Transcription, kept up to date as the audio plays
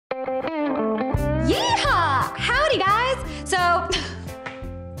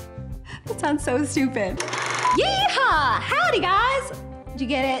sounds so stupid. Yeehaw! Howdy, guys! Did you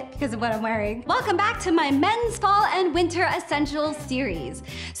get it? Because of what I'm wearing. Welcome back to my Men's Fall and Winter Essentials series.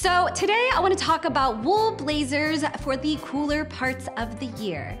 So today I want to talk about wool blazers for the cooler parts of the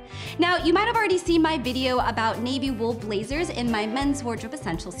year. Now, you might have already seen my video about navy wool blazers in my Men's Wardrobe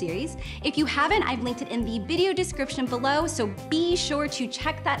Essentials series. If you haven't, I've linked it in the video description below, so be sure to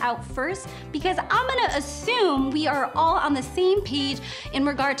check that out first, because I'm gonna assume we are all on the same page in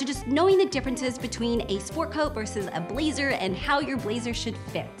regard to just knowing the differences between a sport coat versus a blazer and how your blazer should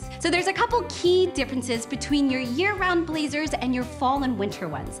fit. So there's a couple key differences between your year-round blazers and your fall and winter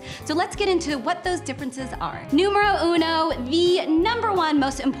ones. So let's get into what those differences are. Numero uno, the number one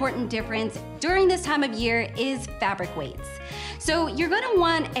most important difference during this time of year is fabric weights. So you're gonna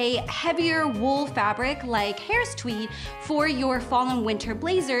want a heavier wool fabric like Harris Tweed for your fall and winter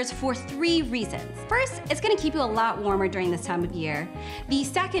blazers for 3 reasons. First, it's gonna keep you a lot warmer during this time of year. The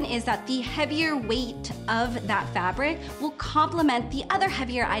second is that the heavier weight of that fabric will complement the other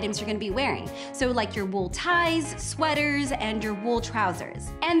heavier items you're gonna be wearing. So like your wool ties, sweaters, and your wool trousers.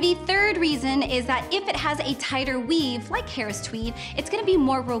 And the third reason is that if it has a tighter weave like Harris Tweed, it's gonna be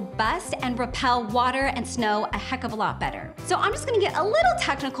more robust and repel water and snow a heck of a lot better. So I'm just gonna get a little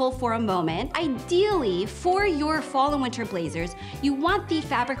technical for a moment. Ideally, for your fall and winter blazers, you want the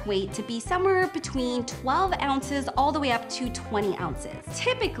fabric weight to be somewhere between 12 ounces all the way up to 20 ounces.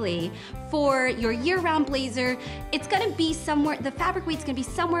 Typically, for your year-round blazer, it's gonna be somewhere, the fabric weight's gonna be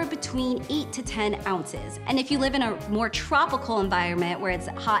somewhere between 8 to 10 ounces. And if you live in a more tropical environment where it's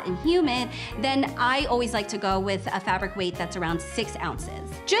hot and humid, then I always like to go with a fabric weight that's around 6 ounces.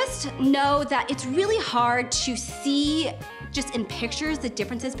 Just know that it's really hard to see just in pictures the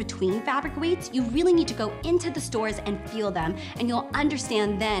differences between fabric weights. You really need to go into the stores and feel them, and you'll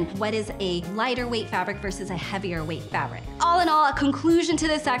understand then what is a lighter weight fabric versus a heavier weight fabric. All in all, a conclusion to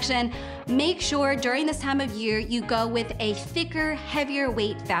this section, make sure during this time of year you go with a thicker, heavier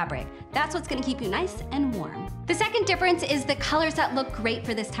weight fabric. That's what's gonna keep you nice and warm. The second difference is the colors that look great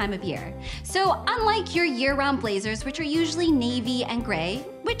for this time of year. So unlike your year-round blazers, which are usually navy and gray,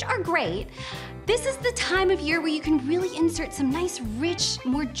 which are great, this is the time of year where you can really insert some nice, rich,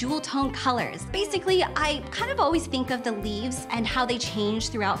 more jewel tone colors. Basically, I kind of always think of the leaves and how they change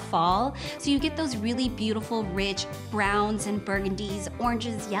throughout fall. So you get those really beautiful, rich browns and burgundies,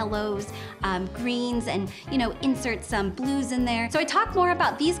 oranges, yellows, greens, and insert some blues in there. So I talk more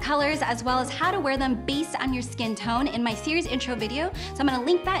about these colors as well as how to wear them based on your skin tone in my series intro video. So I'm gonna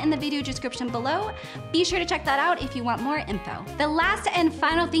link that in the video description below. Be sure to check that out if you want more info. The last and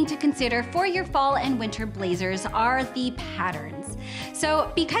final thing to consider for your fall and winter blazers are the patterns.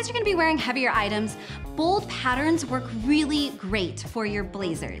 So because you're gonna be wearing heavier items, bold patterns work really great for your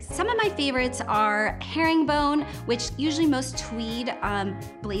blazers. Some of my favorites are herringbone, which usually most tweed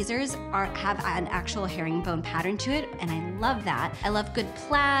blazers have an actual herringbone pattern to it, and I love that. I love good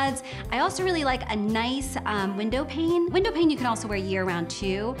plaids. I also really like a nice windowpane. Windowpane you can also wear year-round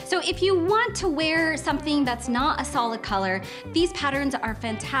too. So if you want to wear something that's not a solid color, these patterns are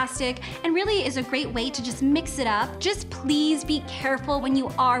fantastic and really is a great way to just mix it up. Just please be careful when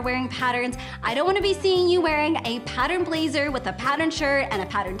you are wearing patterns. I don't want to be seeing you wearing a pattern blazer with a pattern shirt and a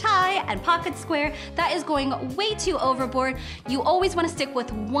pattern tie and pocket square. That is going way too overboard. You always want to stick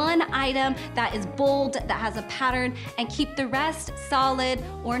with one item that is bold, that has a pattern, and keep the rest solid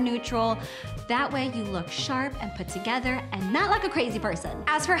or neutral. That way you look sharp and put together and not like a crazy person.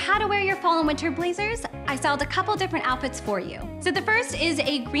 As for how to wear your fall and winter blazers, I styled a couple different outfits for you. So the first is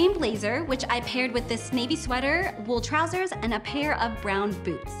a green blazer, which I paired with this navy sweater, wool trousers, and a pair of brown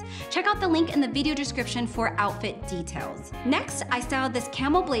boots. Check out the link in the video description for outfit details. Next, I styled this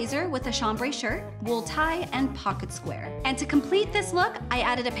camel blazer with a chambray shirt, wool tie, and pocket square. And to complete this look, I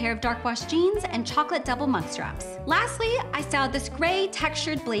added a pair of dark wash jeans and chocolate double mug straps. Lastly, I styled this gray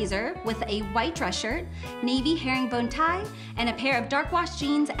textured blazer with a white dress shirt, navy herringbone tie, and a pair of dark wash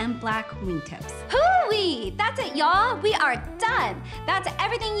jeans and black wingtips. Hoo-wee! That's it, y'all. We are done. That's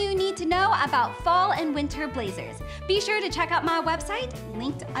everything you need to know about fall and winter blazers. Be sure to check out my website,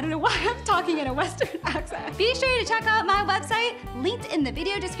 linked, I don't know why I'm talking in a Western accent. Be sure to check out my website, linked in the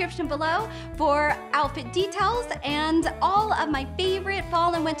video description below, for outfit details and all of my favorite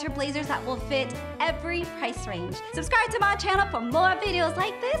fall and winter blazers that will fit every price range. Subscribe to my channel for more videos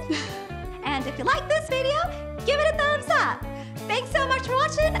like this. And if you like this video, give it a thumbs up. Thanks so much for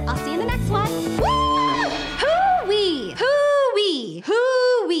watching. I'll see you in the next one. Woo! Hoo-wee! Hoo-wee!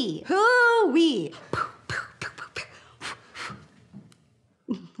 Hoo-wee! Hoo-wee!